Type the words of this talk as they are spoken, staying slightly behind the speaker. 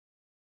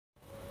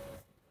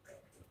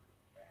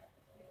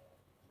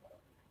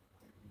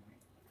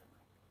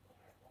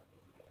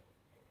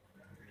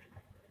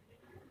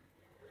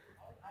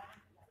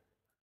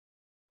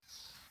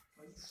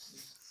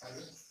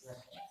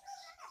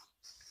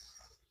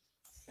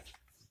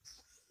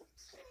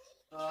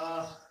আজ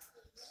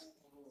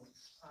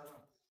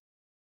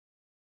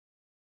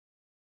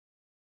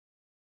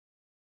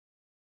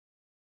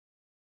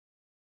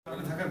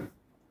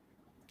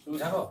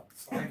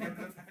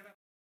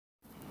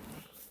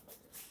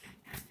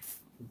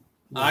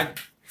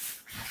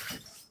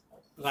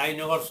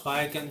রায়নগর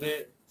সহায়ক কেন্দ্রে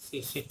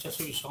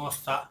স্বেচ্ছাসেবী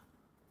সংস্থা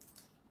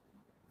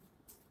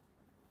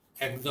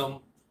একদম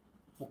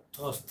মুক্ত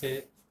হস্তে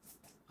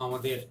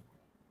আমাদের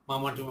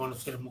মামাটি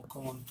মানুষের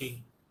মুখ্যমন্ত্রী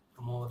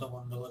মমতা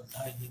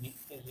বন্দ্যোপাধ্যায় যিনি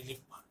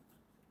রিলিফ ফান্ড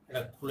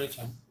এটা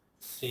খুলেছেন,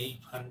 সেই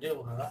ফান্ডে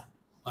ওনারা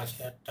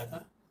 5,000 টাকা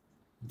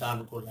দান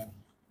করলেন।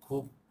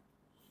 খুব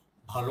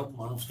ভালো,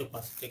 মানুষের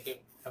পাশে থেকে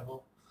এবং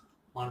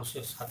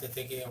মানুষের সাথে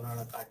থেকে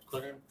ওনারা কাজ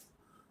করেন।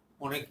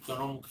 অনেক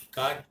জনমুখী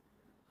কাজ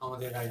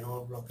আমাদের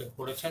রায়নগর ব্লকে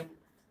করেছেন।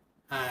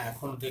 হ্যাঁ,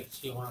 এখন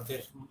দেখছি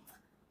ওনাদের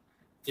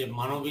যে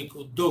মানবিক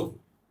উদ্যোগ,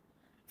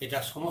 এটা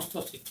সমস্ত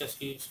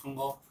স্বেচ্ছাসেবী সংঘ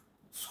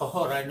সহ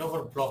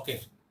রায়নগর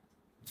ব্লকের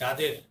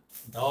যাদের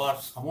দেওয়ার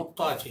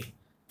সামর্থ্য আছে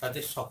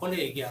তাদের সকলে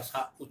এগিয়ে আসা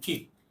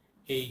উচিত।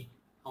 এই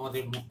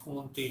আমাদের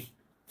মুখ্যমন্ত্রীর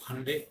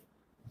ফান্ডে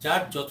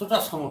যার যতটা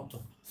সামর্থ্য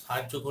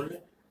সাহায্য করলে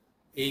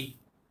এই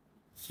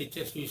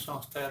স্বেচ্ছাসেবী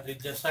সংস্থা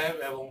রেজ্জা সাহেব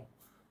এবং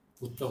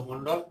উত্তম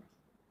মণ্ডল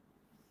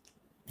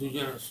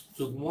দুজন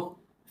যুগ্ম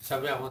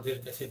হিসাবে আমাদের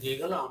কাছে দিয়ে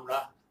গেল। আমরা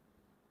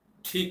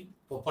ঠিক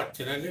প্রপার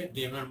চ্যানেলে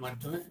ডিএমের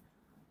মাধ্যমে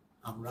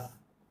আমরা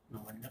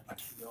নবান্নে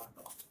পাঠিয়ে দেওয়ার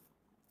ব্যবস্থা।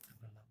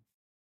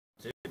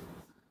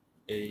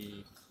 এই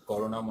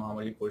করোনা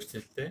মহামারী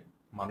পরিস্থিতিতে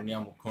মাননীয়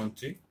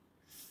মুখ্যমন্ত্রী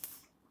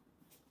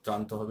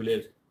ত্রাণ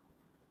তহবিলের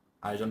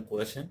আয়োজন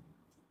করেছেন।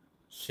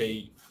 সেই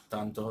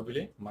ত্রাণ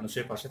তহবিলে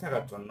মানুষের পাশে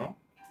থাকার জন্য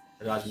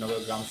রাজনগর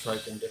গ্রাম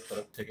সহায়ক কেন্দ্রের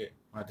তরফ থেকে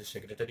আমাদের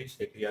সেক্রেটারি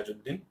শেখ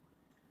রিয়াজউদ্দিন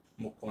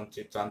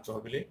মুখ্যমন্ত্রীর ত্রাণ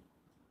তহবিলে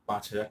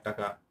 5,000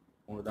 টাকা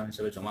অনুদান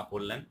হিসেবে জমা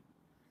করলেন।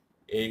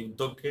 এই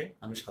উদ্যোগকে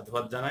আমি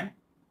সাধুবাদ জানাই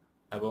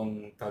এবং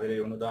তাদের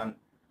এই অনুদান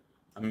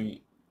আমি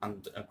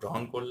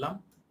গ্রহণ করলাম।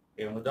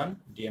 এই অনুদান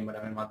ডিএম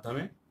ম্যাডামের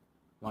মাধ্যমে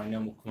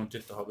মাননীয়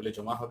মুখ্যমন্ত্রীর তহবিলে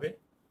জমা হবে।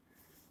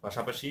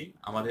 পাশাপাশি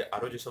আমাদের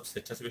আরও যেসব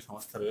স্বেচ্ছাসেবী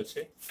সংস্থা রয়েছে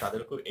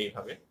তাদেরকেও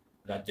এইভাবে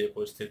রাজ্যের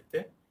পরিস্থিতিতে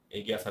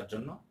এগিয়ে আসার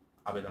জন্য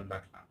আবেদন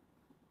রাখলাম।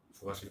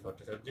 Subhashis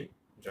Bhattacharya,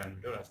 joint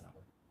video,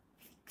 Rajnagar.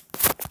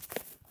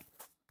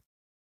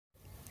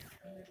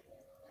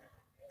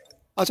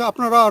 আচ্ছা,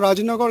 আপনারা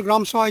রাজনগর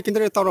গ্রাম সহায়ক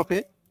কেন্দ্রের তরফে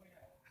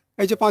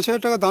এই যে 5,000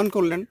 টাকা দান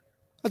করলেন,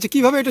 আচ্ছা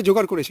কিভাবে এটা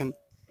জোগাড় করেছেন?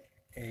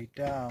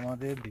 এইটা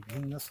আমাদের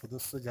বিভিন্ন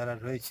সদস্য যারা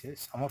রয়েছে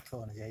সামর্থ্য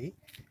অনুযায়ী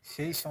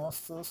সেই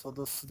সমস্ত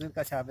সদস্যদের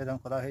কাছে আবেদন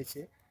করা হয়েছে।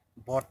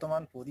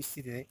 বর্তমান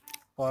পরিস্থিতিতে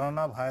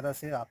করোনা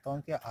ভাইরাসের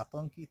আতঙ্কে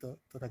আতঙ্কিত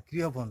তথা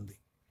গৃহবন্দী,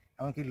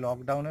 এমনকি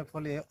লকডাউনের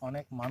ফলে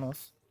অনেক মানুষ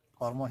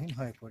কর্মহীন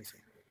হয়ে পড়েছে।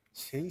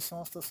 সেই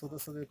সমস্ত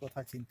সদস্যদের কথা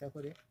চিন্তা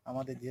করে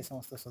আমাদের যে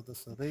সমস্ত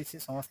সদস্য রয়েছে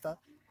সংস্থা,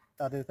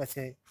 তাদের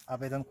কাছে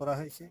আবেদন করা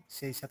হয়েছে।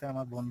 সেই সাথে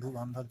আমার বন্ধু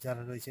বান্ধব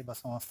যারা রয়েছে বা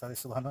সংস্থার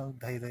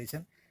শুভানুধ্যায়ী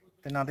রয়েছেন,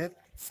 তেনাদের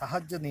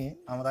সাহায্য নিয়ে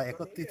আমরা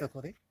একত্রিত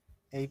করে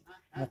এই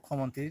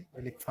মুখ্যমন্ত্রীর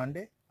রিলিফ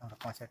ফান্ডে আমরা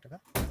 5,000 টাকা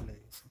তুলে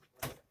দিয়েছি।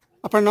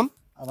 আপনার নাম?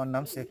 আমার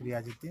নাম শেখ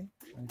রিয়াজউদ্দিন,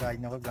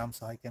 রাজনগর গ্রাম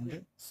সহায়ক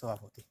কেন্দ্রের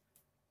সভাপতি।